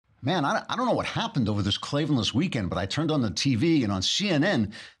Man, I don't know what happened over this Clavenless weekend, but I turned on the TV and on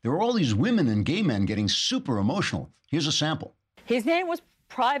CNN, there were all these women and gay men getting super emotional. Here's a sample. His name was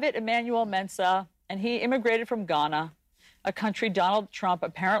Private Emmanuel Mensah, and he immigrated from Ghana, a country Donald Trump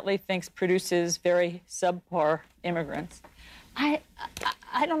apparently thinks produces very subpar immigrants. I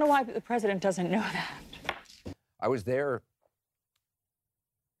don't know why the president doesn't know that. I was there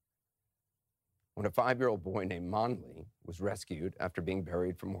when a 5-year-old boy named Monley was rescued after being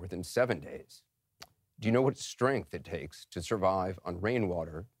buried for more than 7 days. Do you know what strength it takes to survive on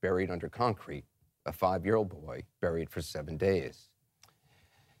rainwater buried under concrete? A 5-year-old boy buried for 7 days.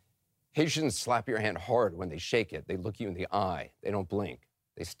 Haitians slap your hand hard when they shake it. They look you in the eye. They don't blink.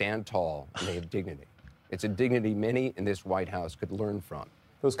 They stand tall, and they have dignity. It's a dignity many in this White House could learn from.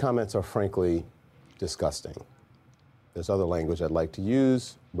 Those comments are frankly disgusting. There's other language I'd like to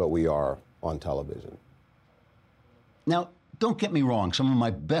use, but we are on television. Now, don't get me wrong. Some of my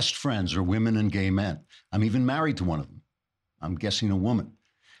best friends are women and gay men. I'm even married to one of them. I'm guessing a woman.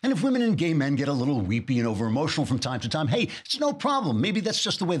 And if women and gay men get a little weepy and over-emotional from time to time, hey, it's no problem. Maybe that's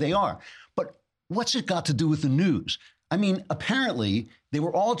just the way they are. But what's it got to do with the news? I mean, apparently, they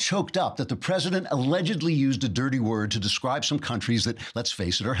were all choked up that the president allegedly used a dirty word to describe some countries that, let's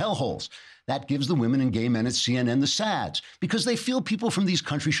face it, are hellholes. That gives the women and gay men at CNN the sads, because they feel people from these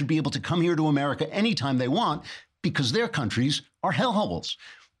countries should be able to come here to America anytime they want, because their countries are hellholes.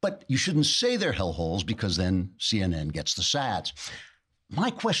 But you shouldn't say they're hellholes, because then CNN gets the sads. My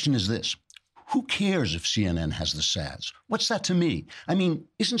question is this. Who cares if CNN has the sads? What's that to me? I mean,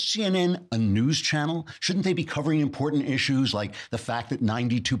 isn't CNN a news channel? Shouldn't they be covering important issues like the fact that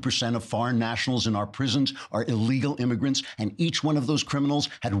 92% of foreign nationals in our prisons are illegal immigrants, and each one of those criminals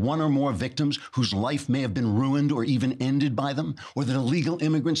had one or more victims whose life may have been ruined or even ended by them? Or that illegal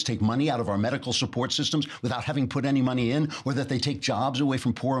immigrants take money out of our medical support systems without having put any money in? Or that they take jobs away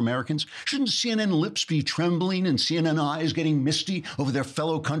from poor Americans? Shouldn't CNN lips be trembling and CNN eyes getting misty over their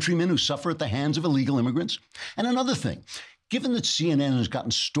fellow countrymen who suffer at the hands of illegal immigrants? And another thing, given that CNN has gotten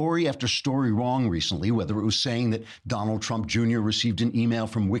story after story wrong recently, whether it was saying that Donald Trump Jr. received an email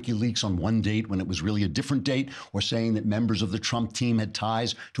from WikiLeaks on one date when it was really a different date, or saying that members of the Trump team had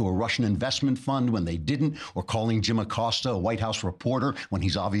ties to a Russian investment fund when they didn't, or calling Jim Acosta a White House reporter when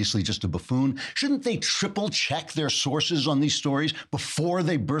he's obviously just a buffoon, shouldn't they triple check their sources on these stories before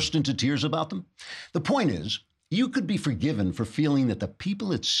they burst into tears about them? The point is, you could be forgiven for feeling that the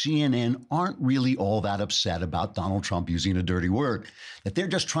people at CNN aren't really all that upset about Donald Trump using a dirty word, that they're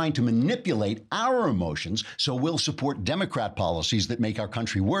just trying to manipulate our emotions so we'll support Democrat policies that make our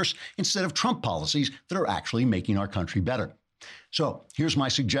country worse instead of Trump policies that are actually making our country better. So here's my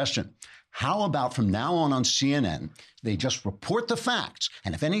suggestion. How about from now on CNN, they just report the facts.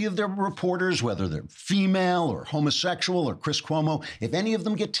 And if any of their reporters, whether they're female or homosexual or Chris Cuomo, if any of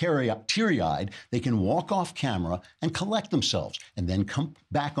them get teary-eyed, they can walk off camera and collect themselves and then come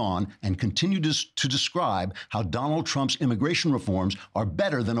back on and continue to describe how Donald Trump's immigration reforms are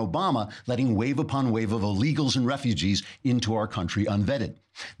better than Obama letting wave upon wave of illegals and refugees into our country unvetted.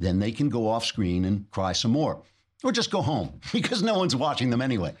 Then they can go off screen and cry some more. Or just go home, because no one's watching them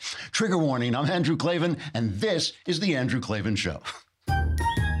anyway. Trigger warning, I'm Andrew Klavan, and this is The Andrew Klavan Show. I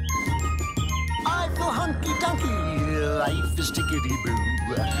feel hunky-dunky, life is tickety-boo.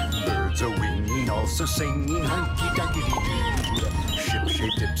 Birds are winging, also singing hunky-dunky-doo.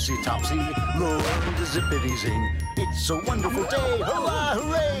 Ship-shape, tipsy-topsy, the world is zippity-zing. It's a wonderful day, hurrah,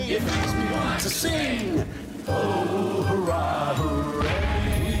 hooray! It makes me want to sing. Oh, hurrah, hooray!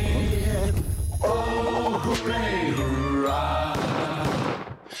 Oh, hooray, hurrah!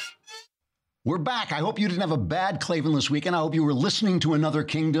 We're back. I hope you didn't have a bad Clavenless weekend. I hope you were listening to Another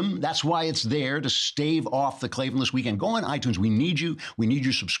Kingdom. That's why it's there, to stave off the Clavenless weekend. Go on iTunes. We need you. We need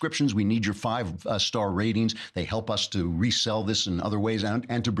your subscriptions. We need your 5-star ratings. They help us to resell this in other ways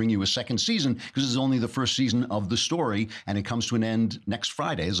and to bring you a second season, because this is only the first season of the story, and it comes to an end next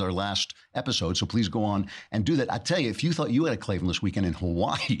Friday is our last episode. So please go on and do that. I tell you, if you thought you had a Clavenless weekend in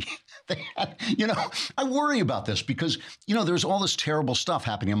Hawaii, I worry about this because, there's all this terrible stuff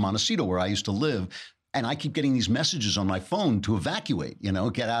happening in Montecito where I used to live. And I keep getting these messages on my phone to evacuate, get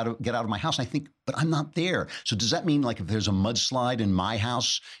out of my house. I think, but I'm not there. So does that mean, like, if there's a mudslide in my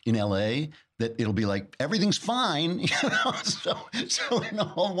house in LA, that it'll be like, everything's fine? So in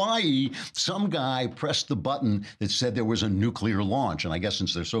Hawaii, some guy pressed the button that said there was a nuclear launch. And I guess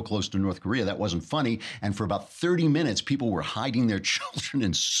since they're so close to North Korea, that wasn't funny. And for about 30 minutes, people were hiding their children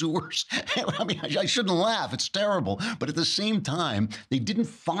in sewers. I mean, I shouldn't laugh. It's terrible. But at the same time, they didn't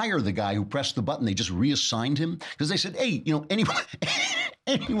fire the guy who pressed the button. They just reassigned him because they said, hey,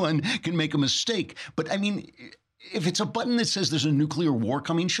 anyone can make a mistake. But I mean, if it's a button that says there's a nuclear war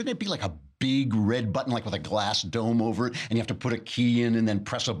coming, shouldn't it be like a big red button, like with a glass dome over it, and you have to put a key in and then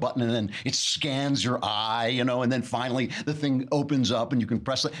press a button, and then it scans your eye, and then finally the thing opens up and you can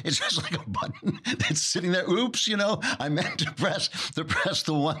press it. It's just like a button that's sitting there. Oops, I meant to press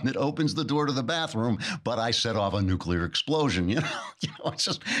the one that opens the door to the bathroom, but I set off a nuclear explosion. It's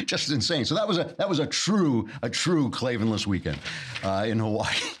just insane. So that was a true Clavenless weekend in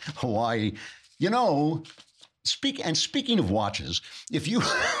Hawaii. Speaking of watches, if you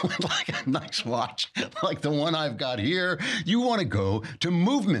would like a nice watch like the one I've got here, you want to go to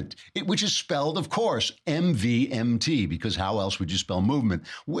Movement, which is spelled, of course, MVMT, because how else would you spell movement?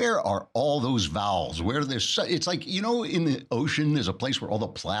 Where are all those vowels? It's like, in the ocean, there's a place where all the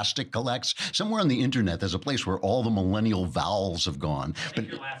plastic collects. Somewhere on the internet, there's a place where all the millennial vowels have gone. But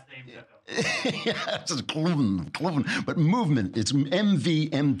your last name took them. Yeah, it's Cloven. But Movement, it's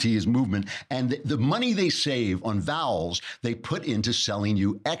MVMT is Movement. And the money they save on vowels, they put into selling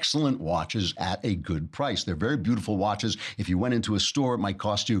you excellent watches at a good price. They're very beautiful watches. If you went into a store, it might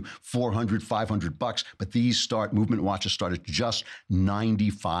cost you $400, $500, but these Movement watches start at just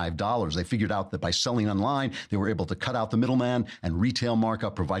 $95. They figured out that by selling online, they were able to cut out the middleman and retail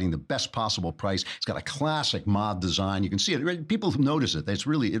markup, providing the best possible price. It's got a classic mod design. You can see it. People notice it. It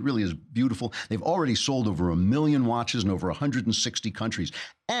really is beautiful. They've already sold over 1 million watches in over 160 countries.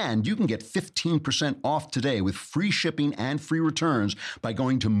 And you can get 15% off today with free shipping and free returns by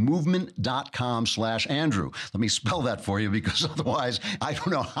going to movement.com/Andrew. Let me spell that for you, because otherwise I don't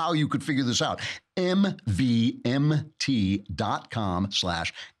know how you could figure this out.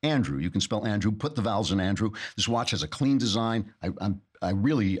 MVMT.com/Andrew. You can spell Andrew, put the vowels in Andrew. This watch has a clean design. I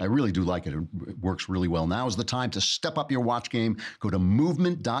really do like it. It works really well. Now is the time to step up your watch game. Go to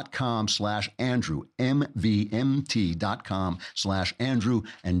movement.com/Andrew, MVMT.com/Andrew,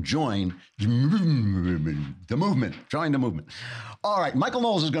 and join the movement. Join the movement. All right, Michael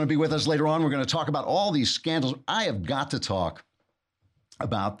Knowles is going to be with us later on. We're going to talk about all these scandals. I have got to talk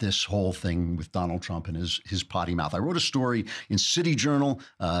about this whole thing with Donald Trump and his potty mouth. I wrote a story in City Journal,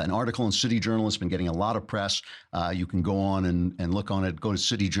 an article in City Journal. It's been getting a lot of press. You can go on and look on it. Go to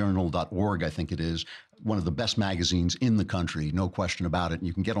cityjournal.org, I think it is. One of the best magazines in the country, no question about it. And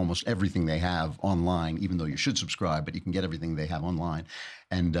you can get almost everything they have online, even though you should subscribe, but you can get everything they have online.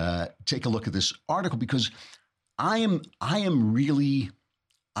 And take a look at this article, because I really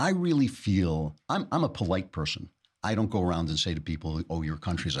feel I'm a polite person. I don't go around and say to people, oh, your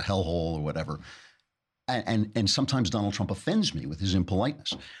country's a hellhole or whatever. And sometimes Donald Trump offends me with his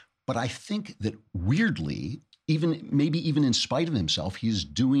impoliteness. But I think that weirdly, maybe even in spite of himself, he is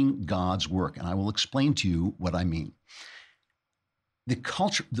doing God's work. And I will explain to you what I mean.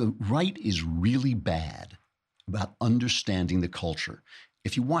 The right is really bad about understanding the culture.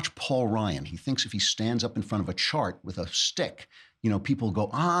 If you watch Paul Ryan, he thinks if he stands up in front of a chart with a stick, people go,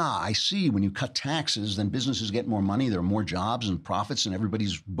 I see. When you cut taxes, then businesses get more money. There are more jobs and profits, and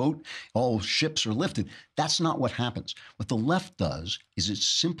everybody's boat, all ships are lifted. That's not what happens. What the left does is it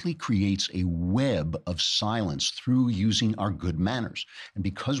simply creates a web of silence through using our good manners. And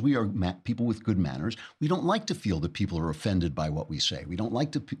because we are people with good manners, we don't like to feel that people are offended by what we say. We don't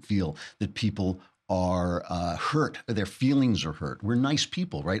like to feel that people are hurt, their feelings are hurt. We're nice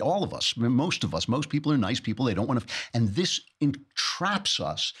people, right? All of us, most people are nice people. They don't want to, and this entraps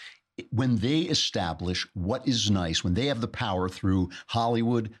us when they establish what is nice, when they have the power through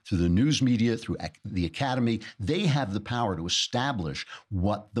Hollywood, through the news media, through the Academy. They have the power to establish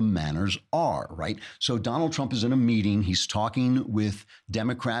what the manners are, right? So Donald Trump is in a meeting. He's talking with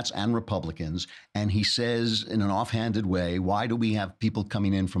Democrats and Republicans, and he says in an offhanded way, why do we have people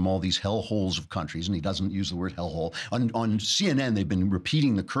coming in from all these hellholes of countries? And he doesn't use the word hellhole. On CNN, they've been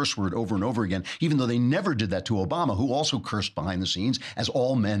repeating the curse word over and over again, even though they never did that to Obama, who also cursed behind the scenes, as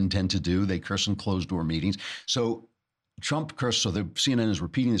all men tend to do. They curse in closed-door meetings. So Trump cursed, so the CNN is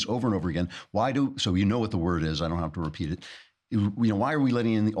repeating this over and over again. So you know what the word is. I don't have to repeat it. Why are we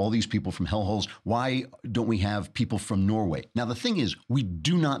letting in all these people from hellholes? Why don't we have people from Norway? Now, the thing is, we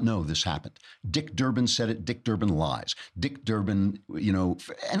do not know this happened. Dick Durbin said it. Dick Durbin lies. Dick Durbin,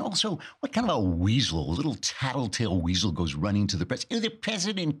 and also, what kind of a weasel, a little tattletale weasel goes running to the press? The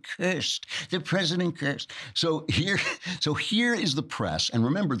president cursed. The president cursed. So here is the press. And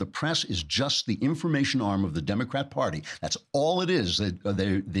remember, the press is just the information arm of the Democrat Party. That's all it is.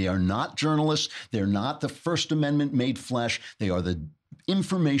 They are not journalists. They're not the First Amendment made flesh. They are the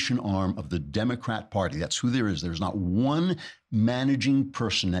information arm of the Democrat Party. That's who there is. There's not one managing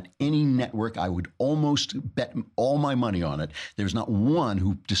person at any network, I would almost bet all my money on it. There's not one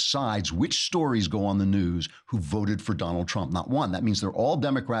who decides which stories go on the news who voted for Donald Trump. Not one. That means they're all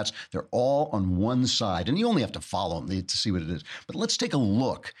Democrats. They're all on one side. And you only have to follow them to see what it is. But let's take a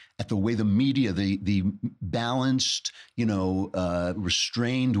look at the way the media, the balanced,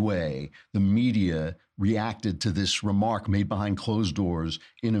 restrained way the media reacted to this remark made behind closed doors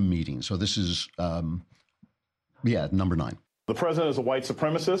in a meeting. So this is, number 9. The president is a white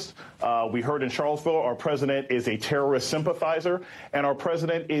supremacist. We heard in Charlottesville, our president is a terrorist sympathizer, and our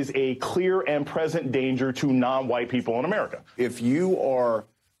president is a clear and present danger to non-white people in America. If you are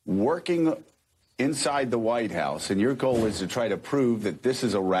working inside the White House and your goal is to try to prove that this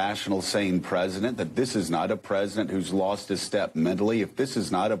is a rational, sane president, that this is not a president who's lost his step mentally, if this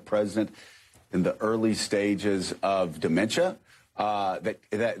is not a president in the early stages of dementia,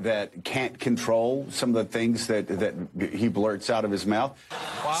 that can't control some of the things that he blurts out of his mouth.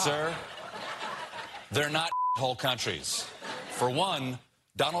 Wow. Sir, they're not whole countries. For one,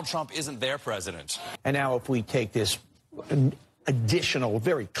 Donald Trump isn't their president. And now if we take this additional,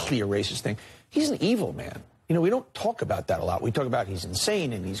 very clear racist thing, he's an evil man. We don't talk about that a lot. We talk about he's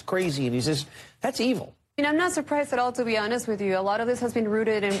insane and he's crazy and he's this. That's evil. I'm not surprised at all, to be honest with you. A lot of this has been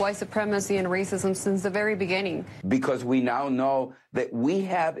rooted in white supremacy and racism since the very beginning. Because we now know that we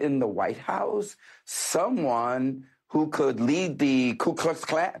have in the White House someone who could lead the Ku Klux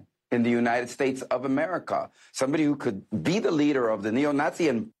Klan in the United States of America, somebody who could be the leader of the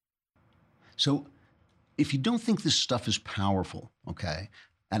neo-Nazi. So if you don't think this stuff is powerful, okay,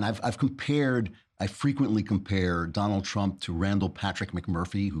 and I frequently compare Donald Trump to Randall Patrick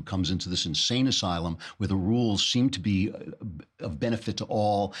McMurphy, who comes into this insane asylum where the rules seem to be of benefit to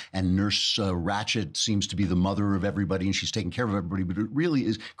all, and Nurse Ratched seems to be the mother of everybody, and she's taking care of everybody, but it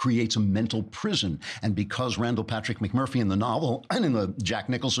really creates a mental prison. And because Randall Patrick McMurphy in the novel and in the Jack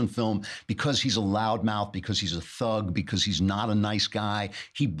Nicholson film, because he's a loudmouth, because he's a thug, because he's not a nice guy,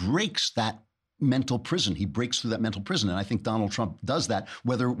 he breaks that mental prison. He breaks through that mental prison. And I think Donald Trump does that,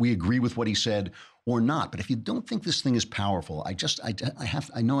 whether we agree with what he said or not. But if you don't think this thing is powerful, I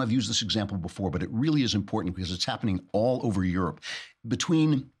know I've used this example before, but it really is important because it's happening all over Europe.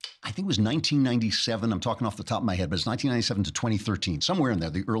 Between, I think it was 1997, I'm talking off the top of my head, but it's 1997 to 2013, somewhere in there,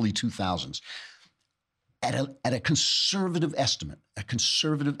 the early 2000s. At a conservative estimate,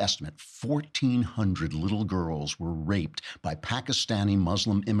 1,400 little girls were raped by Pakistani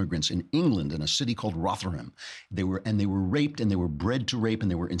Muslim immigrants in England in a city called Rotherham. They were raped, and they were bred to rape,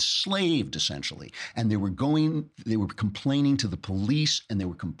 and they were enslaved essentially. And they were complaining to the police, and they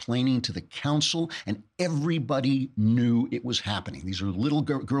were complaining to the council, and everybody knew it was happening. These are little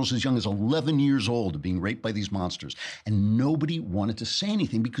girls as young as 11 years old being raped by these monsters. And nobody wanted to say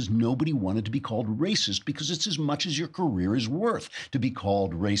anything because nobody wanted to be called racist, because it's as much as your career is worth to be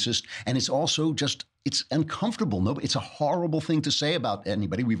called racist. And it's also just, it's uncomfortable. It's a horrible thing to say about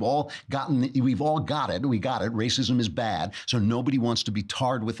anybody. We got it. Racism is bad. So nobody wants to be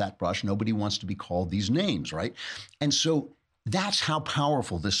tarred with that brush. Nobody wants to be called these names, right? And so that's how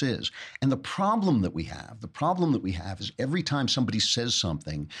powerful this is. And the problem that we have is every time somebody says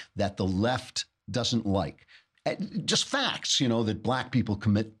something that the left doesn't like, just facts, that black people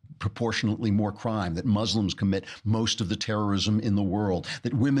commit proportionately more crime, that Muslims commit most of the terrorism in the world,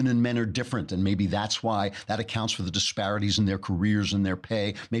 that women and men are different, and maybe that's why that accounts for the disparities in their careers and their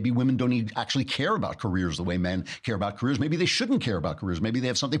pay. Maybe women don't actually care about careers the way men care about careers. Maybe they shouldn't care about careers. Maybe they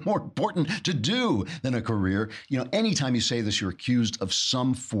have something more important to do than a career. Anytime you say this, you're accused of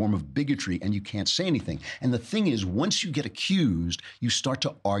some form of bigotry, and you can't say anything. And the thing is, once you get accused, you start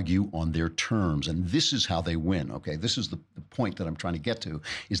to argue on their terms, and this is how they win, okay? This is the point that I'm trying to get to,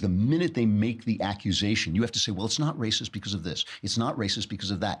 is the minute they make the accusation, you have to say, well, it's not racist because of this. It's not racist because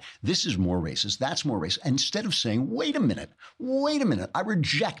of that. This is more racist. That's more racist. And instead of saying, wait a minute, I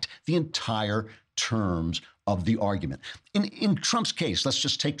reject the entire terms of the argument. In Trump's case, let's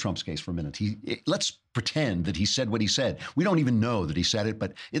just take Trump's case for a minute. Let's pretend that he said what he said. We don't even know that he said it,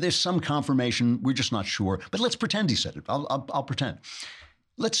 but there's some confirmation. We're just not sure. But let's pretend he said it. I'll pretend.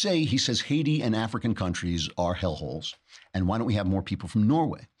 Let's say he says Haiti and African countries are hellholes, and why don't we have more people from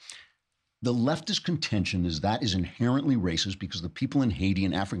Norway? The leftist contention is that is inherently racist because the people in Haiti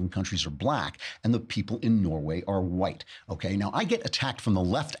and African countries are black and the people in Norway are white. Okay, now I get attacked from the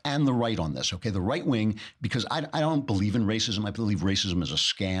left and the right on this. Okay, the right wing, because I don't believe in racism. I believe racism is a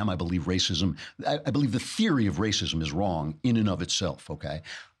scam. I believe the theory of racism is wrong in and of itself. Okay,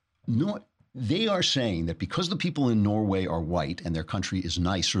 no. They are saying that because the people in Norway are white and their country is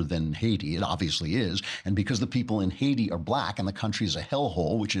nicer than Haiti, it obviously is, and because the people in Haiti are black and the country is a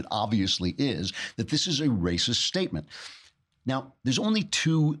hellhole, which it obviously is, that this is a racist statement. Now, there's only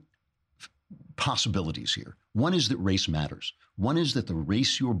two possibilities here. One is that race matters. One is that the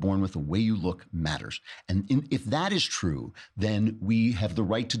race you are born with, the way you look, matters. And if that is true, then we have the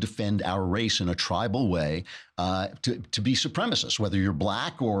right to defend our race in a tribal way, to be supremacists. Whether you're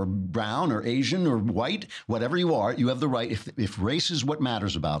black or brown or Asian or white, whatever you are, you have the right. If race is what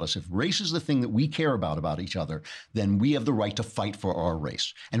matters about us, if race is the thing that we care about each other, then we have the right to fight for our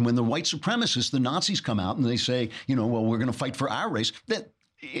race. And when the white supremacists, the Nazis, come out and they say, well, we're going to fight for our race, that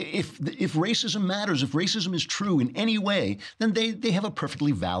if racism matters, if racism is true in any way, then they have a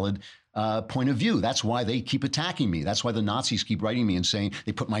perfectly valid point of view. That's why they keep attacking me. That's why the Nazis keep writing me and saying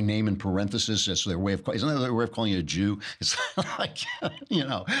they put my name in parentheses. That's their way of isn't that their way of calling you a Jew? It's like,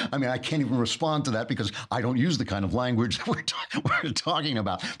 I mean, I can't even respond to that because I don't use the kind of language that we're talking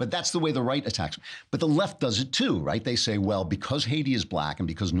about. But that's the way the right attacks. But the left does it too, right? They say, well, because Haiti is black and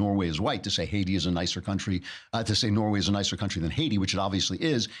because Norway is white, to say Haiti is a nicer country, to say Norway is a nicer country than Haiti, which it obviously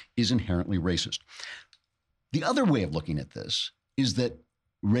is inherently racist. The other way of looking at this is that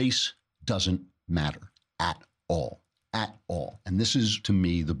race doesn't matter at all. And this is, to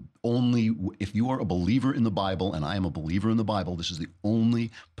me, the only, if you are a believer in the Bible, and I am a believer in the Bible, this is the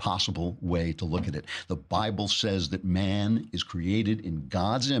only possible way to look at it. The Bible says that man is created in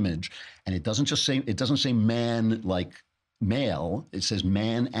God's image, and it doesn't say man like male, it says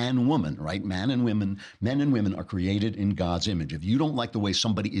man and woman, right? Men and women are created in God's image. If you don't like the way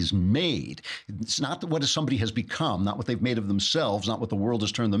somebody is made, it's not what somebody has become, not what they've made of themselves, not what the world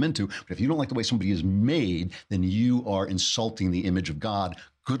has turned them into. But if you don't like the way somebody is made, then you are insulting the image of God.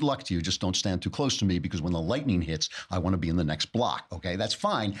 Good luck to you. Just don't stand too close to me, because when the lightning hits, I want to be in the next block. Okay, that's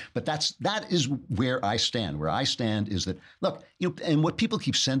fine. But that is where I stand. Where I stand is that, look, and what people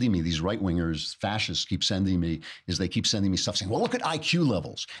keep sending me, these right-wingers, fascists keep sending me, is they keep sending me stuff saying, well, look at IQ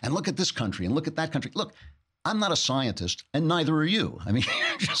levels and look at this country and look at that country. Look, I'm not a scientist, and neither are you. I mean,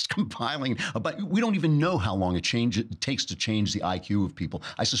 you're just compiling. But we don't even know how long it takes to change the IQ of people.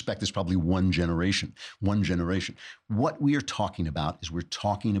 I suspect it's probably one generation. What we are talking about is we're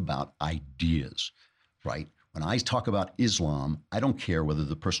talking about ideas, right? When I talk about Islam, I don't care whether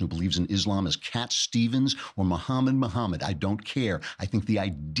the person who believes in Islam is Cat Stevens or Muhammad. I don't care. I think the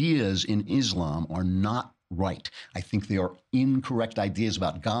ideas in Islam are not right. I think they are incorrect ideas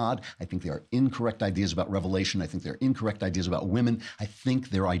about God. I think they are incorrect ideas about revelation. I think they're incorrect ideas about women. I think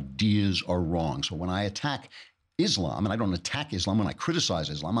their ideas are wrong. So when I attack Islam, and I don't attack Islam when I criticize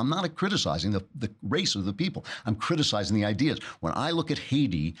Islam, I'm not criticizing the race of the people. I'm criticizing the ideas. When I look at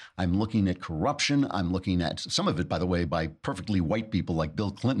Haiti, I'm looking at corruption. I'm looking at some of it, by the way, by perfectly white people like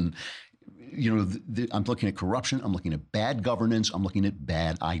Bill Clinton. I'm looking at corruption. I'm looking at bad governance. I'm looking at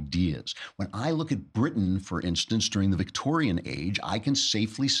bad ideas. When I look at Britain, for instance, during the Victorian age, I can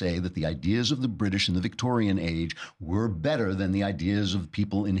safely say that the ideas of the British in the Victorian age were better than the ideas of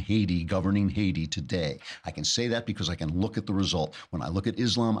people in Haiti governing Haiti today. I can say that because I can look at the result. When I look at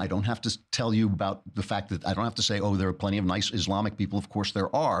Islam, I don't have to tell you about the fact that I don't have to say, oh, there are plenty of nice Islamic people. Of course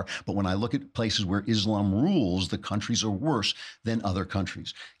there are. But when I look at places where Islam rules, the countries are worse than other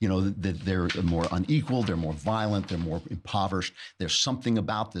countries. They're more unequal, they're more violent, they're more impoverished. There's something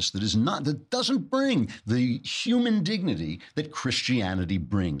about this that doesn't bring the human dignity that Christianity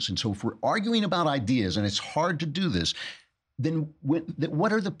brings. And so if we're arguing about ideas, and it's hard to do this, then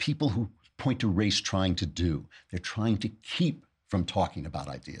what are the people who point to race trying to do? They're trying to keep from talking about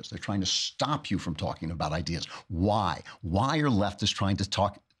ideas. They're trying to stop you from talking about ideas. Why? Why are leftists trying to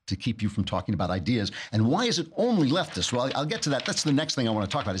keep you from talking about ideas? And why is it only leftists? Well, I'll get to that. That's the next thing I want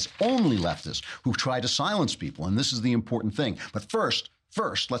to talk about. It's only leftists who try to silence people. And this is the important thing. But first,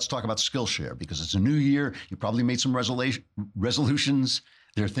 let's talk about Skillshare, because it's a new year. You probably made some resolutions.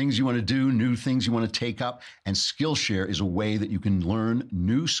 There are things you want to do, new things you want to take up, and Skillshare is a way that you can learn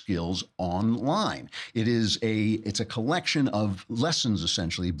new skills online. It's a collection of lessons,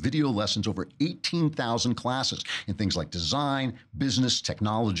 essentially, video lessons, over 18,000 classes in things like design, business,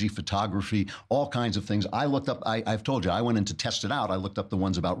 technology, photography, all kinds of things. I looked up, I've told you, I went in to test it out. I looked up the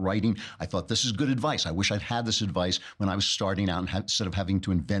ones about writing. I thought, this is good advice. I wish I'd had this advice when I was starting out instead of having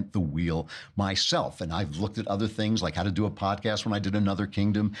to invent the wheel myself. And I've looked at other things like how to do a podcast when I did Another Kingdom,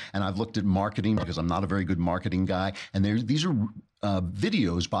 and I've looked at marketing because I'm not a very good marketing guy. And these are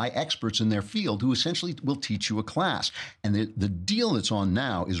videos by experts in their field who essentially will teach you a class. And the deal that's on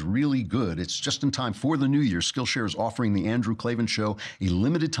now is really good. It's just in time for the new year. Skillshare is offering the Andrew Klavan Show a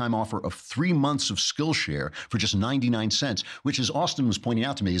limited time offer of 3 months of Skillshare for just 99 cents, which, as Austin was pointing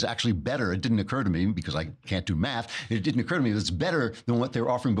out to me, is actually better. It didn't occur to me because I can't do math. It didn't occur to me that it's better than what they were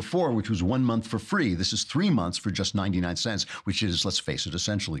offering before, which was 1 month for free. This is 3 months for just 99 cents, which is, let's face it,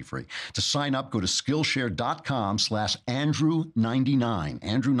 essentially free. To sign up, go to Skillshare.com/Andrew99,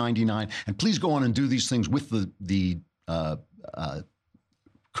 Andrew99, and please go on and do these things with the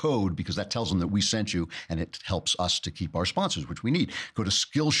code, because that tells them that we sent you, and it helps us to keep our sponsors, which we need. Go to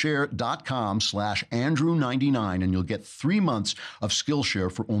Skillshare.com/Andrew99, and you'll get 3 months of Skillshare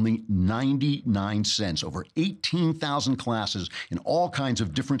for only 99 cents. Over 18,000 classes in all kinds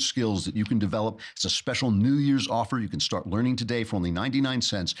of different skills that you can develop. It's a special New Year's offer. You can start learning today for only 99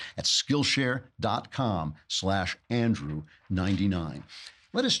 cents at Skillshare.com/Andrew99.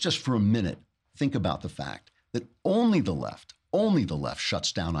 Let us just for a minute think about the fact that only the left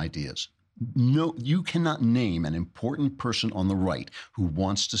shuts down ideas. No, you cannot name an important person on the right who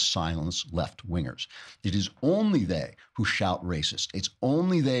wants to silence left-wingers. It is only they who shout racist. It's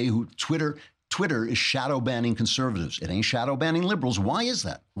only they who Twitter is shadow banning conservatives. It ain't shadow banning liberals. Why is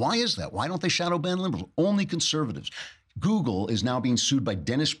that? Why don't they shadow ban liberals? Only conservatives. Google is now being sued by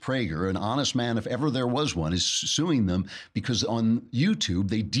Dennis Prager, an honest man, if ever there was one, is suing them because on YouTube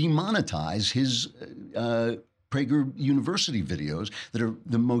they demonetize his Prager University videos that are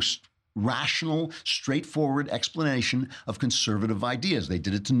the most rational, straightforward explanation of conservative ideas. They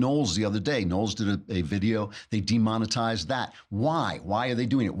did it to Knowles the other day. Knowles did a video. They demonetized that. Why? Why are they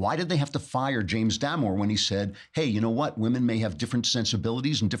doing it? Why did they have to fire James Damore when he said, hey, you know what? Women may have different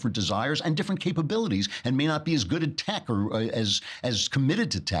sensibilities and different desires and different capabilities and may not be as good at tech or as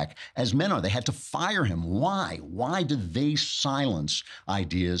committed to tech as men are. They had to fire him. Why? Why did they silence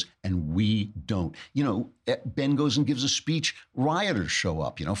ideas and we don't? You know, Ben goes and gives a speech. Rioters show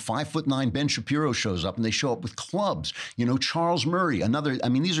up. 5'9" Ben Shapiro shows up, and they show up with clubs. Charles Murray, another. I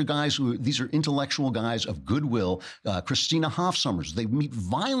mean, these are intellectual guys of goodwill. Christina Hofsummers. They meet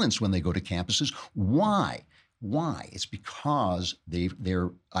violence when they go to campuses. Why? It's because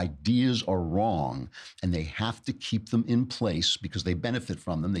their ideas are wrong, and they have to keep them in place because they benefit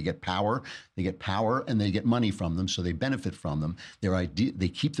from them. They get power, and they get money from them, so they benefit from them. They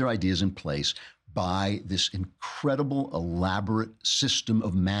keep their ideas in place by this incredible, elaborate system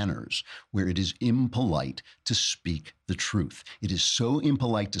of manners where it is impolite to speak the truth. It is so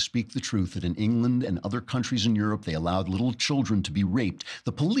impolite to speak the truth that in England and other countries in Europe, they allowed little children to be raped.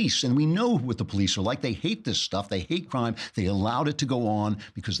 The police, and we know what the police are like, they hate this stuff, they hate crime, they allowed it to go on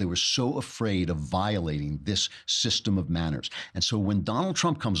because they were so afraid of violating this system of manners. And so when Donald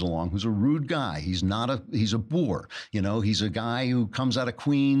Trump comes along, who's a rude guy, he's a bore, he's a guy who comes out of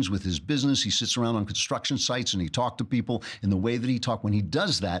Queens with his business, he sits around on construction sites and he talks to people in the way that he talks. When he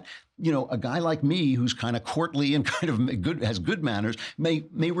does that, a guy like me who's kind of courtly and kind of has good manners may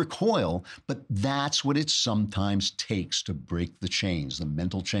recoil, but that's what it sometimes takes to break the chains, the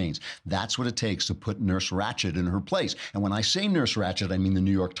mental chains. That's what it takes to put Nurse Ratched in her place. And when I say Nurse Ratched, I mean the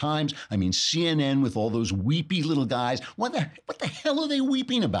New York Times, I mean CNN with all those weepy little guys. What the hell are they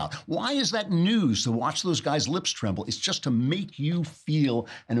weeping about? Why is that news to watch those guys' lips tremble? It's just to make you feel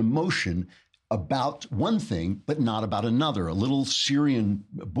an emotion about one thing, but not about another. A little Syrian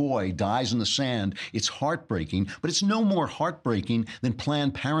boy dies in the sand. It's heartbreaking, but it's no more heartbreaking than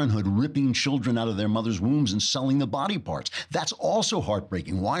Planned Parenthood ripping children out of their mother's wombs and selling the body parts. That's also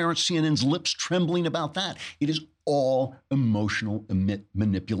heartbreaking. Why aren't CNN's lips trembling about that? It is all emotional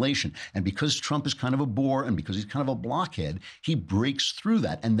manipulation. And because Trump is kind of a bore and because he's kind of a blockhead, he breaks through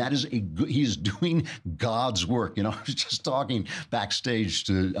that. And that is he is doing God's work. I was just talking backstage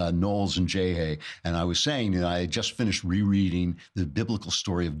to Knowles and Jay, and I was saying, I had just finished rereading the biblical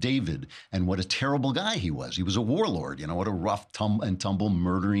story of David and what a terrible guy he was. He was a warlord, what a rough tumble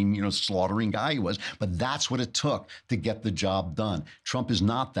murdering, slaughtering guy he was. But that's what it took to get the job done. Trump is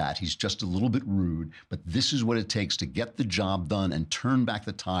not that. He's just a little bit rude, but this is what it takes to get the job done and turn back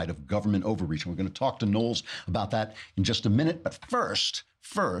the tide of government overreach. And we're going to talk to Knowles about that in just a minute. But first,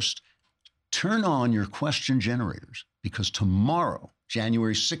 turn on your question generators, because tomorrow,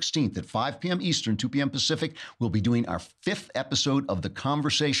 January 16th at 5 p.m. Eastern, 2 p.m. Pacific, we'll be doing our 5th episode of The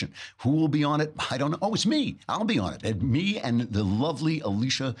Conversation. Who will be on it? I don't know. Oh, it's me. I'll be on it. And me and the lovely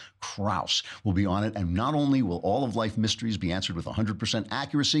Alicia Krause will be on it. And not only will all of life mysteries be answered with 100%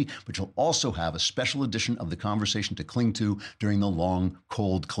 accuracy, but you'll also have a special edition of The Conversation to cling to during the long,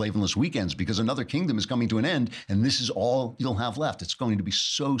 cold, Clavenless weekends, because Another Kingdom is coming to an end, and this is all you'll have left. It's going to be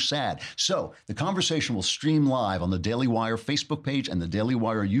so sad. So The Conversation will stream live on the Daily Wire Facebook page and the Daily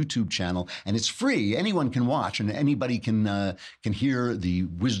Wire YouTube channel, and it's free. Anyone can watch, and anybody can hear the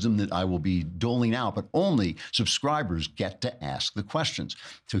wisdom that I will be doling out, but only subscribers get to ask the questions.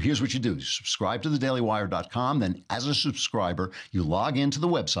 So here's what you do. You subscribe to thedailywire.com. Then as a subscriber, you log into the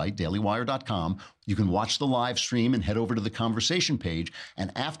website, dailywire.com. You can watch the live stream and head over to the conversation page.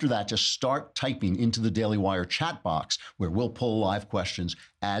 And after that, just start typing into the Daily Wire chat box where we'll pull live questions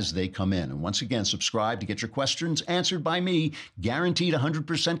as they come in. And once again, subscribe to get your questions answered by me. Guaranteed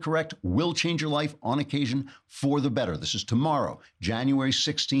 100% correct. Will change your life on occasion for the better. This is tomorrow, January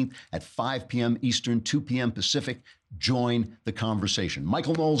 16th at 5 p.m. Eastern, 2 p.m. Pacific. Join the conversation.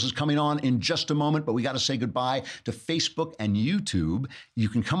 Michael Knowles is coming on in just a moment, but we got to say goodbye to Facebook and YouTube. You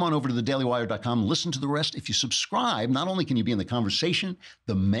can come on over to thedailywire.com, listen to the rest. If you subscribe, not only can you be in the conversation,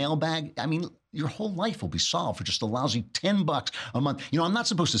 the mailbag, I mean, your whole life will be solved for just a lousy $10 a month. You know, I'm not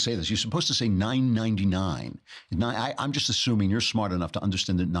supposed to say this. You're supposed to say $9.99. I'm just assuming you're smart enough to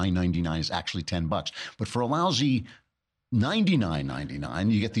understand that $9.99 is actually $10. But for a lousy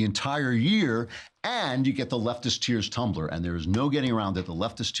 $99.99, you get the entire year, and you get the Leftist Tears tumbler. And there is no getting around that. The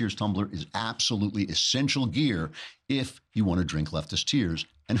Leftist Tears tumbler is absolutely essential gear if you want to drink Leftist Tears.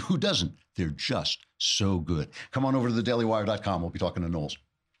 And who doesn't? They're just so good. Come on over to thedailywire.com. We'll be talking to Knowles.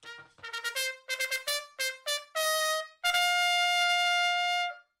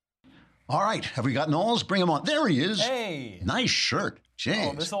 All right. Have we got Knowles? Bring him on. There he is. Hey. Nice shirt.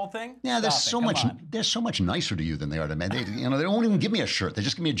 Jeez. Oh, this whole thing? Yeah, they're Stop so much nicer to you than they are to me. They won't even give me a shirt. They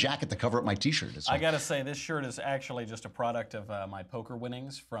just give me a jacket to cover up my T-shirt. I gotta say, this shirt is actually just a product of my poker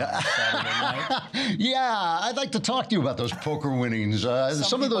winnings from Saturday night. Yeah, I'd like to talk to you about those poker winnings.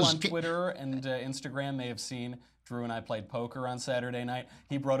 Some of those on Twitter and Instagram may have seen Drew and I played poker on Saturday night.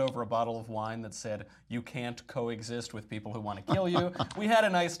 He brought over a bottle of wine that said, "You can't coexist with people who want to kill you." We had a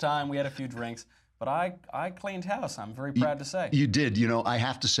nice time. We had a few drinks. But I cleaned house, I'm very proud to say. You did. You know, I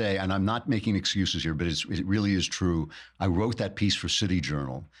have to say, and I'm not making excuses here, but it really is true. I wrote that piece for City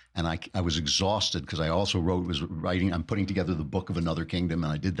Journal, and I was exhausted because I also I'm putting together the book of Another Kingdom,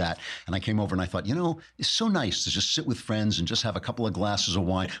 and I did that. And I came over and I thought, you know, it's so nice to just sit with friends and just have a couple of glasses of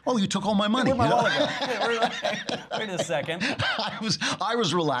wine. Oh, you took all my money. Where'd my wallet go? Wait a second. I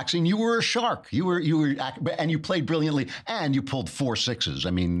was relaxing. You were a shark. And you played brilliantly, and you pulled 4 6s.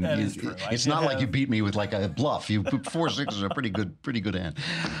 I mean, that is true. It's not like you beat me with like a bluff. You put 4 6s are a pretty good hand.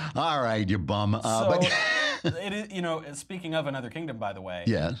 All right, you bum. But it is, you know, speaking of Another Kingdom, by the way.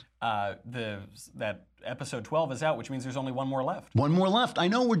 Yes. That episode 12 is out, which means there's only one more left. One more left. I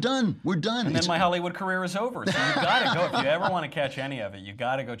know, we're done. And then my Hollywood career is over. So you gotta go. If you ever want to catch any of it, you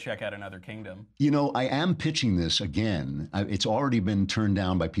gotta go check out Another Kingdom. You know, I am pitching this again. It's already been turned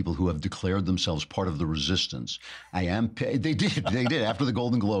down by people who have declared themselves part of the resistance. They did. After the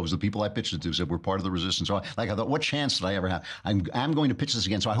Golden Globes, the people I pitched it to said we're part of the resistance. So I thought, what chance did I ever have? I'm going to pitch this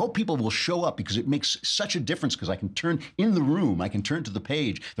again. So I hope people will show up, because it makes such a difference, because I can turn in the room, I can turn to the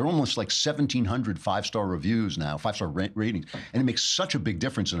page. They're almost like 1,700 5-star reviews now, 5-star ratings. And it makes such a big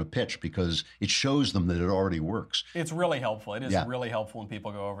difference in a pitch, because it shows them that it already works. It's really helpful. It is really helpful when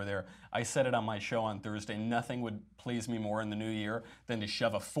people go over there. I said it on my show on Thursday. Nothing would please me more in the new year than to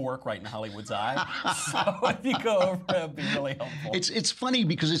shove a fork right in Hollywood's eye. So if you go over, it would be really helpful. It's funny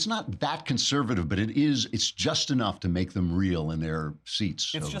because it's not that conservative, but it's just enough to make them real in their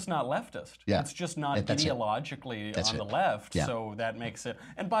seats. It's just not leftist. Yeah. It's just not ideologically on the left. Yeah. So that makes it.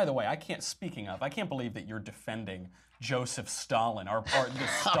 And by the way, I can't believe that you're defending Joseph Stalin, the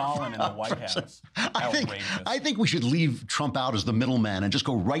Stalin in the White House. Outrageous. I think we should leave Trump out as the middleman and just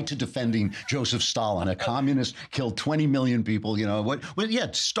go right to defending Joseph Stalin, a communist, killed 20 million people,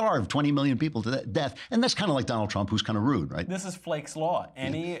 starved 20 million people to death. And that's kind of like Donald Trump, who's kind of rude, right? This is Flake's Law.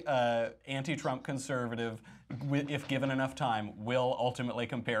 Any anti-Trump conservative, if given enough time, will ultimately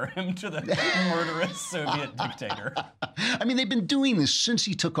compare him to the murderous Soviet dictator. I mean, they've been doing this since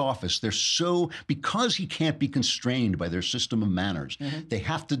he took office. Because he can't be constrained by their system of manners, they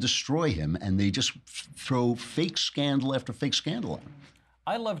have to destroy him, and they just throw fake scandal after fake scandal at him.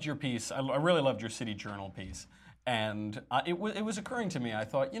 I loved your piece. I really loved your City Journal piece. And it was occurring to me, I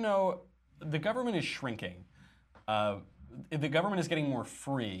thought, the government is shrinking. The government is getting more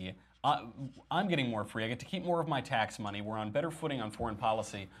free. I'm getting more free. I get to keep more of my tax money. We're on better footing on foreign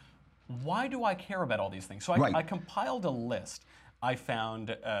policy. Why do I care about all these things? So I compiled a list. I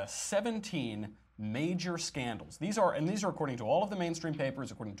found 17 major scandals. These are according to all of the mainstream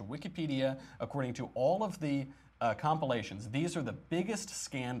papers, according to Wikipedia, according to all of the compilations. These are the biggest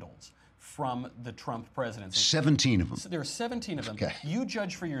scandals from the Trump presidency. 17 of them. So there are 17 of them. Okay. You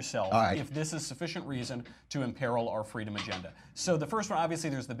judge for yourself if this is sufficient reason to imperil our freedom agenda. So the first one,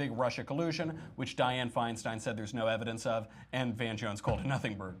 obviously, there's the big Russia collusion, which Dianne Feinstein said there's no evidence of, and Van Jones called a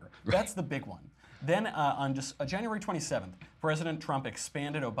nothing burger. Right. That's the big one. Then on January 27th, President Trump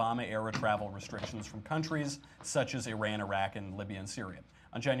expanded Obama-era travel restrictions from countries such as Iran, Iraq, and Libya and Syria.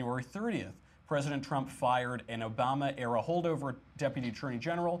 On January 30th, President Trump fired an Obama-era holdover Deputy Attorney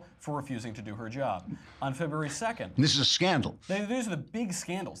General for refusing to do her job. On February 2nd... This is a scandal. These are the big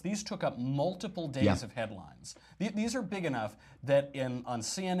scandals. These took up multiple days of headlines. These are big enough that on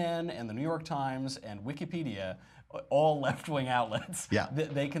CNN and the New York Times and Wikipedia, all left-wing outlets,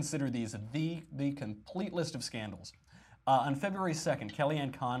 they consider these the complete list of scandals. On February 2nd,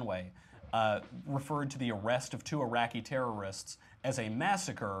 Kellyanne Conway referred to the arrest of 2 Iraqi terrorists as a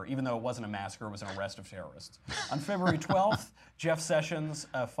massacre, even though it wasn't a massacre, it was an arrest of terrorists. On February 12th, Jeff Sessions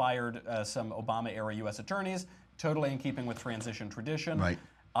fired some Obama-era U.S. attorneys, totally in keeping with transition tradition. Right.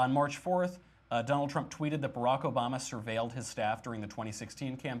 On March 4th, Donald Trump tweeted that Barack Obama surveilled his staff during the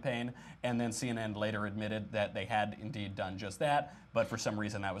 2016 campaign, and then CNN later admitted that they had indeed done just that, but for some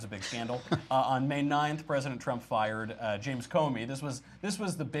reason that was a big scandal. On May 9th, President Trump fired James Comey. This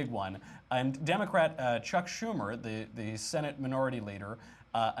was the big one. And Democrat Chuck Schumer, the Senate Minority Leader,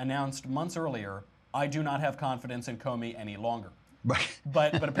 announced months earlier, "I do not have confidence in Comey any longer." Right.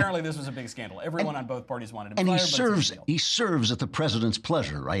 But apparently this was a big scandal. Everyone on both parties wanted him and fired. he serves at the president's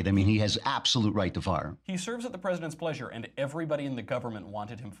pleasure, right? I mean, he has absolute right to fire him. He serves at the president's pleasure, and everybody in the government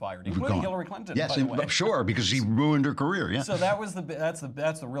wanted him fired, including Hillary Clinton. Yes, by the way. Sure, because he ruined her career. Yeah. So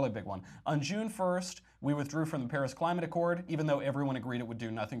that's the really big one. On June 1st, we withdrew from the Paris Climate Accord, even though everyone agreed it would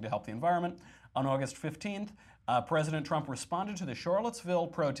do nothing to help the environment. On August 15th, President Trump responded to the Charlottesville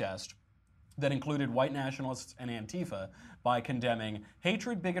protest that included white nationalists and Antifa by condemning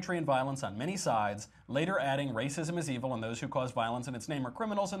hatred, bigotry, and violence on many sides, later adding racism is evil and those who cause violence in its name are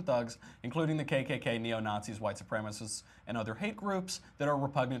criminals and thugs, including the KKK, neo-Nazis, white supremacists, and other hate groups that are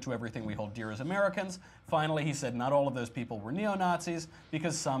repugnant to everything we hold dear as Americans. Finally, he said not all of those people were neo-Nazis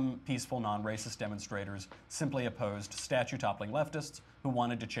because some peaceful, non-racist demonstrators simply opposed statue-toppling leftists who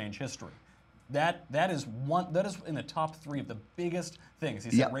wanted to change history. That is in the top 3 of the biggest things.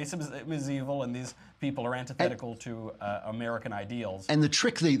 He said racism is evil, and these people are antithetical to American ideals. And the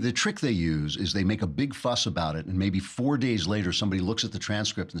trick they use is they make a big fuss about it, and maybe 4 days later somebody looks at the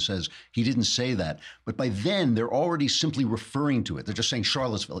transcript and says he didn't say that. But by then they're already simply referring to it. They're just saying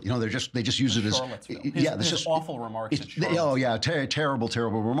Charlottesville. You know, they just use it as his awful remarks.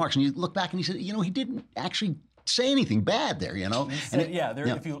 Terrible remarks. And you look back and you say, you know, he didn't actually say anything bad there, you know.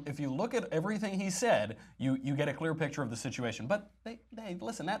 If you look at everything he said, you get a clear picture of the situation. But they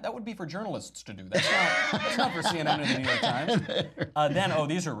listen. That would be for journalists to do. That's not for CNN or the New York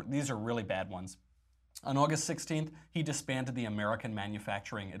Times. These are really bad ones. On August 16th, he disbanded the American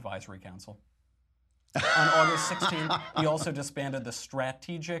Manufacturing Advisory Council. On August 16th, he also disbanded the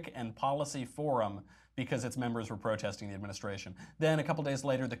Strategic and Policy Forum because its members were protesting the administration. Then, a couple days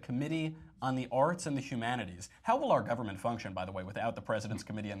later, the Committee on the Arts and the Humanities. How will our government function, by the way, without the President's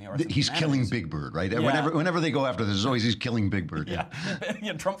Committee on the Arts and the Humanities? He's killing Big Bird, right? Yeah. Whenever they go after this, it's always he's killing Big Bird. Yeah,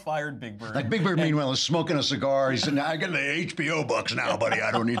 Trump fired Big Bird. Like Big Bird, meanwhile, is smoking a cigar. He said, "I get the HBO bucks now, buddy.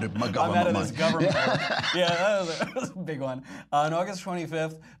 I don't need my government I'm out of money." this government that was a big one. On August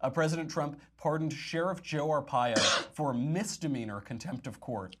 25th, President Trump pardoned Sheriff Joe Arpaio for misdemeanor contempt of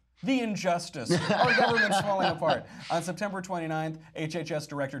court. The injustice. Our government's falling apart. On September 29th, HHS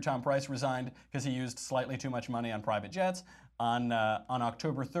Director Tom Price resigned because he used slightly too much money on private jets. On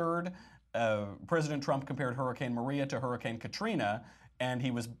October 3rd, President Trump compared Hurricane Maria to Hurricane Katrina, and he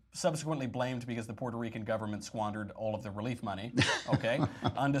was subsequently blamed because the Puerto Rican government squandered all of the relief money. Okay.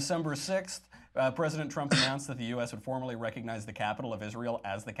 On December 6th, President Trump announced that the U.S. would formally recognize the capital of Israel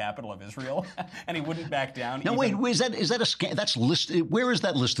as the capital of Israel, and he wouldn't back down. Now, wait, is that a scandal? That's listed. Where is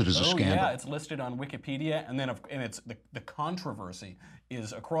that listed as a scandal? Yeah, it's listed on Wikipedia, and it's the controversy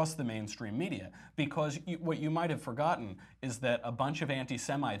is across the mainstream media because what you might have forgotten is that a bunch of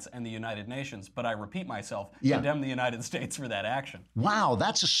anti-Semites and the United Nations, but I repeat myself, condemn the United States for that action. Wow,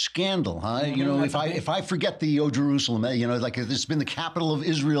 that's a scandal, huh? You know, if I forget the O Jerusalem, you know, like it's been the capital of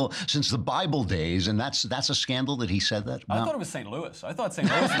Israel since the Bible Israel days, and that's a scandal that he said that. I thought it was St. Louis. I thought St.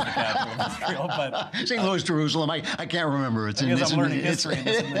 Louis was the capital of Israel, but St. Louis, Jerusalem. I can't remember. It's I'm learning history in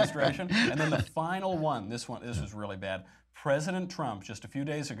this administration. And then the final one. This was really bad. President Trump, just a few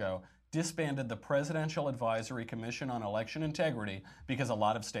days ago, disbanded the Presidential Advisory Commission on Election Integrity because a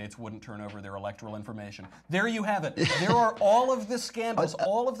lot of states wouldn't turn over their electoral information. There you have it. There are all of the scandals,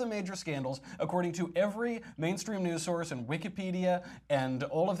 all of the major scandals, according to every mainstream news source and Wikipedia and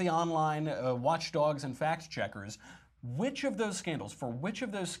all of the online watchdogs and fact checkers. Which of those scandals,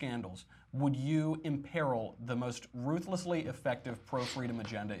 would you imperil the most ruthlessly effective pro-freedom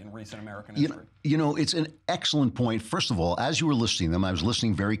agenda in recent American history? You know, it's an excellent point. First of all, as you were listing them, I was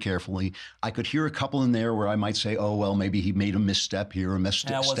listening very carefully. I could hear a couple in there where I might say, oh, well, maybe he made a misstep here, a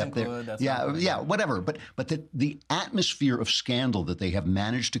misstep there. Good. That's whatever. But the atmosphere of scandal that they have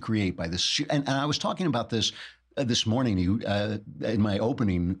managed to create by this, and I was talking about this morning, in my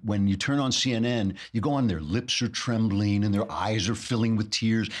opening, when you turn on CNN, you go on, their lips are trembling and their eyes are filling with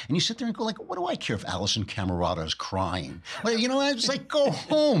tears, and you sit there and go like, what do I care if Alison Camerata is crying? Well, you know, it's like, go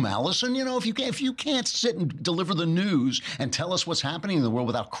home, Alison. You know, if you can't sit and deliver the news and tell us what's happening in the world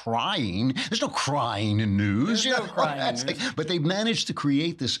without crying, there's no crying in news. There's no crying in news. But they've managed to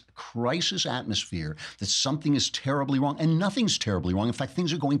create this crisis atmosphere that something is terribly wrong, and nothing's terribly wrong. In fact,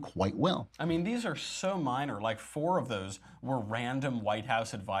 things are going quite well. I mean, these are so minor. Like 4 of those were random White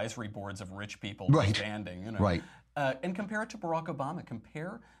House advisory boards of rich people disbanding. You know? Right. And compare it to Barack Obama.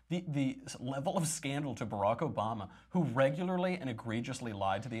 Compare the level of scandal to Barack Obama, who regularly and egregiously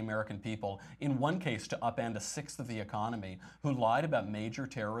lied to the American people, in one case to upend 1/6 of the economy, who lied about major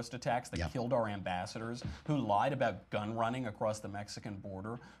terrorist attacks that killed our ambassadors, who lied about gun running across the Mexican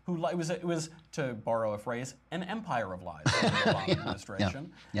border, it was, to borrow a phrase, an empire of lies in the Obama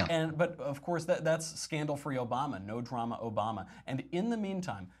administration. But of course, that's scandal-free Obama, no drama Obama. And in the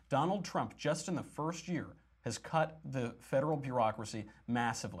meantime, Donald Trump, just in the first year, has cut the federal bureaucracy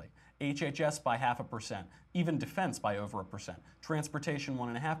massively. HHS by 0.5%, even defense by over 1%, transportation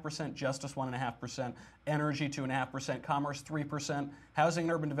 1.5%, justice 1.5%, energy 2.5%, commerce 3%, housing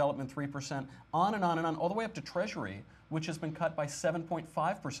and urban development 3%, on and on and on, all the way up to Treasury, which has been cut by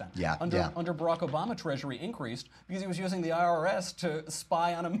 7.5%. Under Barack Obama, Treasury increased because he was using the IRS to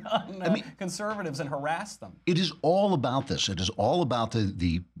spy on conservatives and harass them. It is all about this. It is all about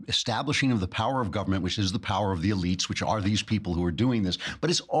the establishing of the power of government, which is the power of the elites, which are these people who are doing this. But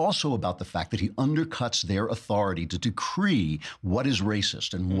it's also about the fact that he undercuts their authority to decree what is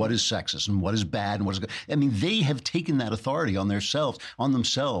racist and what is sexist and what is bad and what is good. I mean, they have taken that authority on themselves.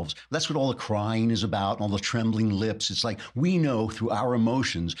 That's what all the crying is about, and all the trembling lips. It's like, we know through our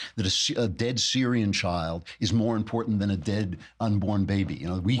emotions that a dead Syrian child is more important than a dead unborn baby. You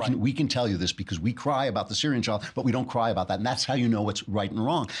know, we can tell you this because we cry about the Syrian child, but we don't cry about that. And that's how you know what's right and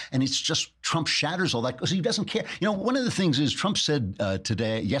wrong. And it's just, Trump shatters all that because he doesn't care. You know, one of the things is Trump said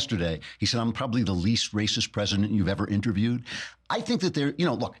yesterday, he said, I'm probably the least racist president you've ever interviewed. I think that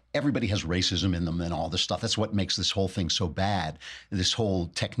look, everybody has racism in them and all this stuff. That's what makes this whole thing so bad, this whole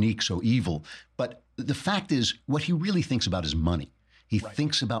technique so evil. But the fact is, what he really thinks about is money. He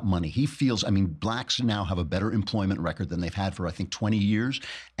thinks about money. He feels, blacks now have a better employment record than they've had for, I think, 20 years.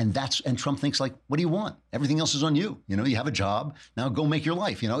 And Trump thinks, like, what do you want? Everything else is on you. You know, you have a job. Now go make your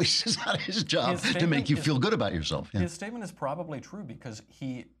life. You know, it's just not his job to make you feel good about yourself. Yeah. His statement is probably true because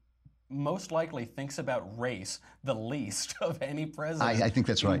he most likely thinks about race the least of any president I think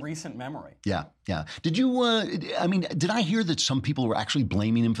that's right. in recent memory. Yeah. Did you, did I hear that some people were actually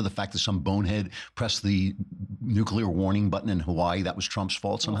blaming him for the fact that some bonehead pressed the nuclear warning button in Hawaii? That was Trump's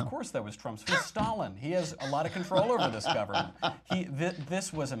fault somehow? Well, of course that was Trump's fault. Stalin. He has a lot of control over this government.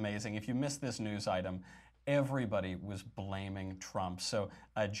 This was amazing. If you missed this news item, everybody was blaming Trump. So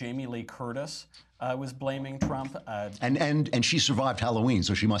Jamie Lee Curtis was blaming Trump. And she survived Halloween,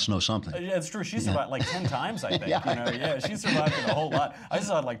 so she must know something. It's true. She survived like 10 times, I think. She survived it a whole lot. I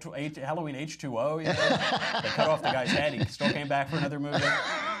saw it like Halloween H2O. You know? They cut off the guy's head. He still came back for another movie.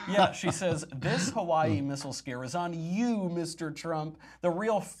 Yeah, she says, this Hawaii missile scare is on you, Mr. Trump. The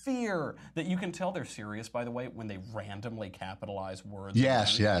real fear that you can tell they're serious, by the way, when they randomly capitalize words.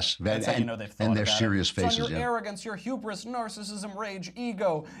 Yes. That's how you know they've thought and their about serious it. faces. It's on your arrogance, your hubris, narcissism, rage,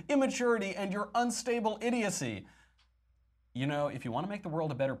 ego, immaturity, and your unstable idiocy. You know, if you want to make the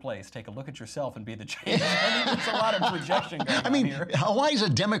world a better place, take a look at yourself and be the change. There's a lot of projection going on here. Hawaii's a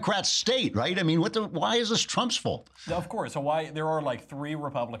Democrat state, right? Why is this Trump's fault? Of course, Hawaii, there are like 3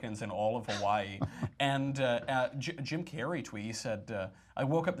 Republicans in all of Hawaii. And Jim Carrey tweet, he said, I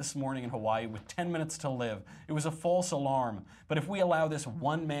woke up this morning in Hawaii with 10 minutes to live. It was a false alarm. But if we allow this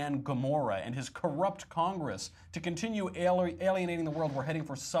one-man Gomorrah and his corrupt Congress to continue alienating the world, we're heading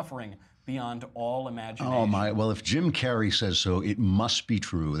for suffering beyond all imagination. Oh, my. Well, if Jim Carrey says so, it must be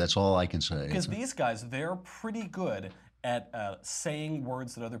true. That's all I can say. Because these guys, they're pretty good at saying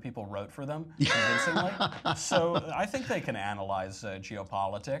words that other people wrote for them convincingly. So I think they can analyze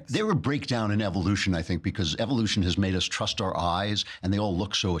geopolitics. They're a breakdown in evolution, I think, because evolution has made us trust our eyes, and they all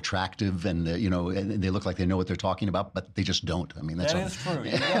look so attractive, and and they look like they know what they're talking about, but they just don't. I mean, that is true.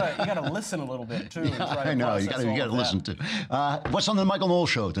 You got to listen a little bit too. And try to I know you got to listen to. What's on the Michael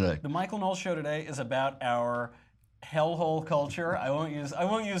Knowles show today? The Michael Knowles show today is about our hellhole culture. I won't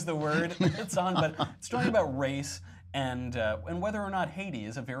use the word it's on, but it's talking about race. And whether or not Haiti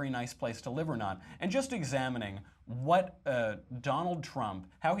is a very nice place to live or not, and just examining what Donald Trump,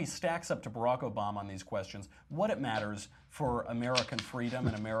 how he stacks up to Barack Obama on these questions, what it matters for American freedom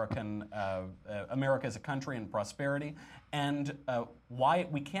and America as a country and prosperity, and why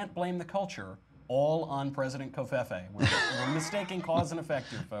we can't blame the culture all on President Covfefe. We're mistaking cause and effect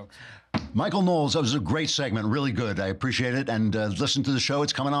here, folks. Michael Knowles, that was a great segment, really good. I appreciate it, and listen to the show.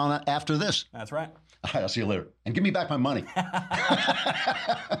 It's coming on after this. That's right. All right, I'll see you later. And give me back my money.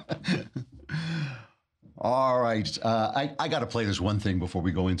 All right. I got to play this one thing before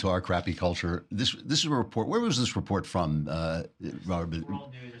we go into our crappy culture. This is a report. Where was this report from, Robert?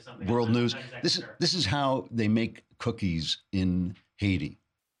 World News or something. World News. I'm not exactly sure. This is how they make cookies in Haiti.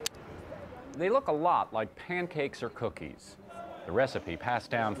 They look a lot like pancakes or cookies. The recipe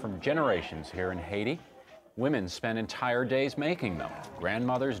passed down from generations here in Haiti. Women spend entire days making them.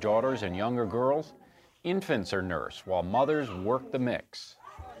 Grandmothers, daughters, and younger girls. Infants are nursed while mothers work the mix.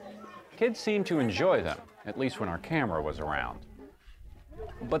 Kids seem to enjoy them, at least when our camera was around.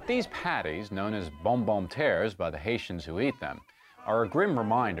 But these patties, known as bonbon terres by the Haitians who eat them, are a grim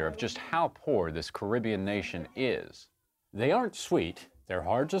reminder of just how poor this Caribbean nation is. They aren't sweet, they're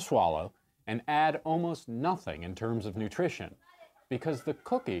hard to swallow, and add almost nothing in terms of nutrition, because the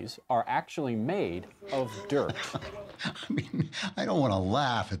cookies are actually made of dirt. I mean, I don't want to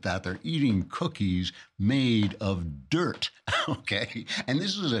laugh at that. They're eating cookies made of dirt, okay? And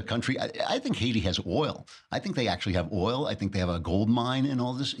this is a country, I think Haiti has oil. I think they actually have oil. I think they have a gold mine and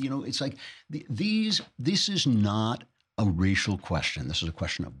all this. It's like this is not a racial question. This is a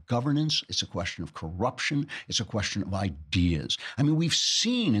question of governance. It's a question of corruption. It's a question of ideas. I mean, we've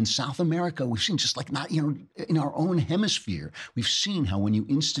seen in South America, we've seen just like in our own hemisphere, we've seen how when you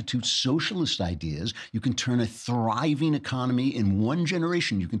institute socialist ideas, you can turn a thriving economy in one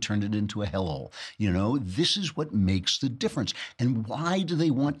generation, you can turn it into a hellhole. This is what makes the difference. And why do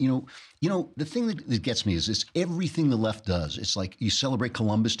they want, the thing that gets me is this, everything the left does. It's like you celebrate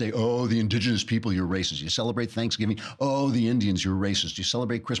Columbus Day. Oh, the indigenous people, you're racist. You celebrate Thanksgiving. Oh, the Indians, you're racist. You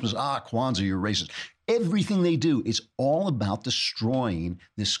celebrate Christmas. Kwanzaa, you're racist. Everything they do is all about destroying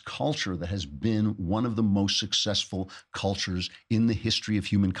this culture that has been one of the most successful cultures in the history of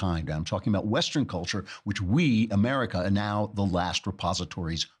humankind. I'm talking about Western culture, which we, America, are now the last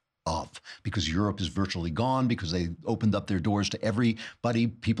repositories of, because Europe is virtually gone, because they opened up their doors to everybody,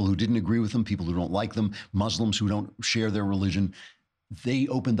 people who didn't agree with them, people who don't like them, Muslims who don't share their religion. They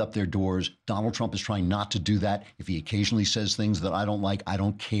opened up their doors. Donald Trump is trying not to do that. If he occasionally says things that I don't like, I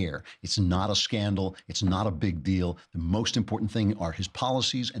don't care. It's not a scandal. It's not a big deal. The most important thing are his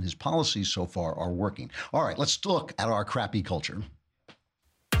policies, and his policies so far are working. All right, let's look at our crappy culture.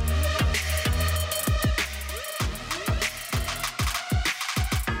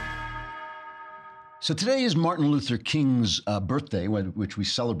 So today is Martin Luther King's birthday, which we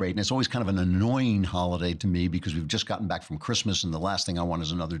celebrate, and it's always kind of an annoying holiday to me because we've just gotten back from Christmas, and the last thing I want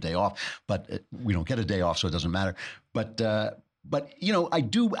is another day off. But we don't get a day off, so it doesn't matter. But I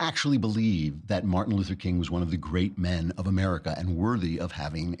do actually believe that Martin Luther King was one of the great men of America and worthy of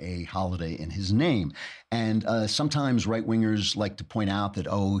having a holiday in his name. And sometimes right-wingers like to point out that,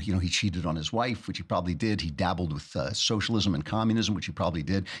 he cheated on his wife, which he probably did. He dabbled with socialism and communism, which he probably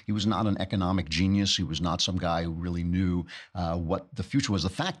did. He was not an economic genius. He was not some guy who really knew what the future was. The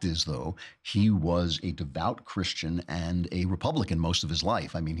fact is, though, he was a devout Christian and a Republican most of his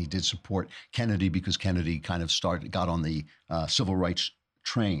life. I mean, he did support Kennedy because Kennedy kind of got on the civil rights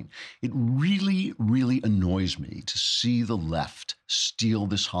train. It really, really annoys me to see the left steal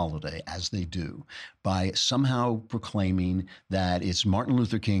this holiday, as they do, by somehow proclaiming that it's Martin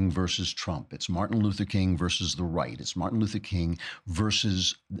Luther King versus Trump. It's Martin Luther King versus the right. It's Martin Luther King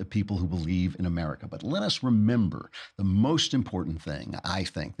versus the people who believe in America. But let us remember the most important thing, I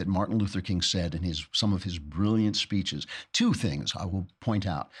think, that Martin Luther King said in some of his brilliant speeches. Two things I will point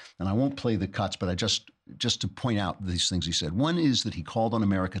out, and I won't play the cuts, but just to point out these things he said. One is that he called on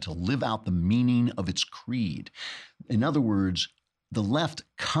America to live out the meaning of its creed. In other words, the left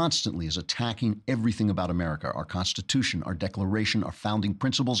constantly is attacking everything about America, our Constitution, our Declaration, our founding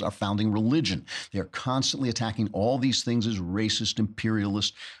principles, our founding religion. They're constantly attacking all these things as racist,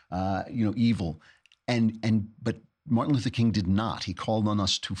 imperialist, evil. But Martin Luther King did not. He called on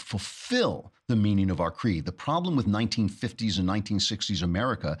us to fulfill the meaning of our creed. The problem with 1950s and 1960s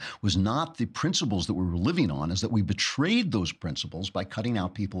America was not the principles that we were living on, is that we betrayed those principles by cutting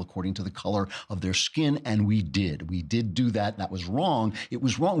out people according to the color of their skin, and we did. We did do that. That was wrong. It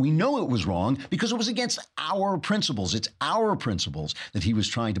was wrong. We know it was wrong because it was against our principles. It's our principles that he was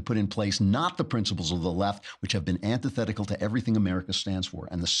trying to put in place, not the principles of the left, which have been antithetical to everything America stands for.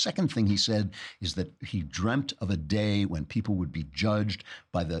 And the second thing he said is that he dreamt of a day when people would be judged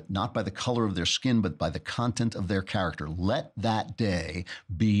not by the color of their skin, but by the content of their character. Let that day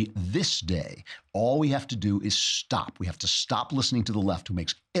be this day. All we have to do is stop. We have to stop listening to the left, who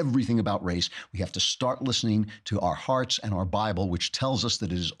makes everything about race. We have to start listening to our hearts and our Bible, which tells us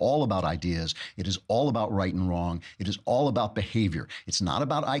that it is all about ideas. It is all about right and wrong. It is all about behavior. It's not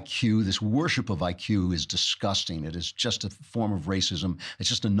about IQ. This worship of IQ is disgusting. It is just a form of racism. It's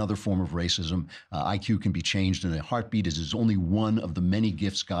just another form of racism. IQ can be changed in a heartbeat. It is only one of the many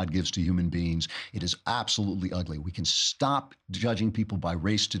gifts God gives to human beings. It is absolutely ugly. We can stop judging people by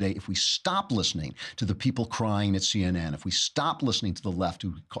race today if we stop listening to the people crying at CNN, if we stop listening to the left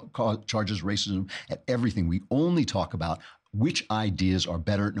who charges racism at everything. We only talk about which ideas are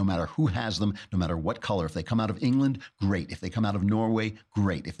better, no matter who has them, no matter what color. If they come out of England, great. If they come out of Norway,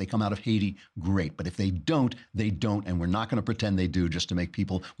 great. If they come out of Haiti, great. But if they don't, they don't. And we're not going to pretend they do just to make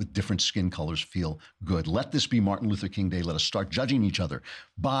people with different skin colors feel good. Let this be Martin Luther King Day. Let us start judging each other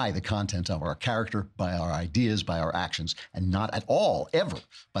by the content of our character, by our ideas, by our actions, and not at all, ever,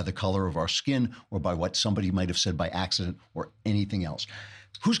 by the color of our skin or by what somebody might have said by accident or anything else.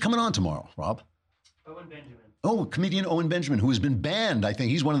 Who's coming on tomorrow, Rob? Owen Benjamin. Oh, comedian Owen Benjamin, who has been banned, I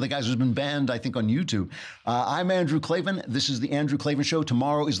think. He's one of the guys who's been banned, I think, on YouTube. I'm Andrew Klavan. This is The Andrew Klavan Show.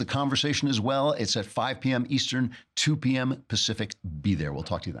 Tomorrow is The Conversation as well. It's at 5 p.m. Eastern, 2 p.m. Pacific. Be there. We'll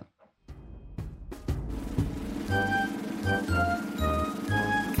talk to you then.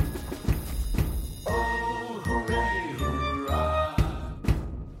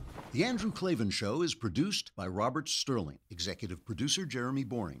 The Andrew Klavan Show is produced by Robert Sterling. Executive producer Jeremy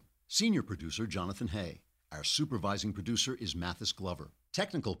Boring. Senior producer Jonathan Hay. Our supervising producer is Mathis Glover.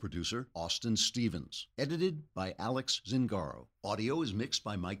 Technical producer Austin Stevens. Edited by Alex Zingaro. Audio is mixed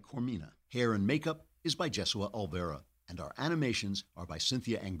by Mike Cormina. Hair and makeup is by Jesua Alvera. And our animations are by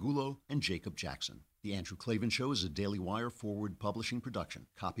Cynthia Angulo and Jacob Jackson. The Andrew Klavan Show is a Daily Wire Forward Publishing production.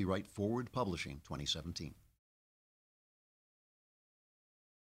 Copyright Forward Publishing 2017.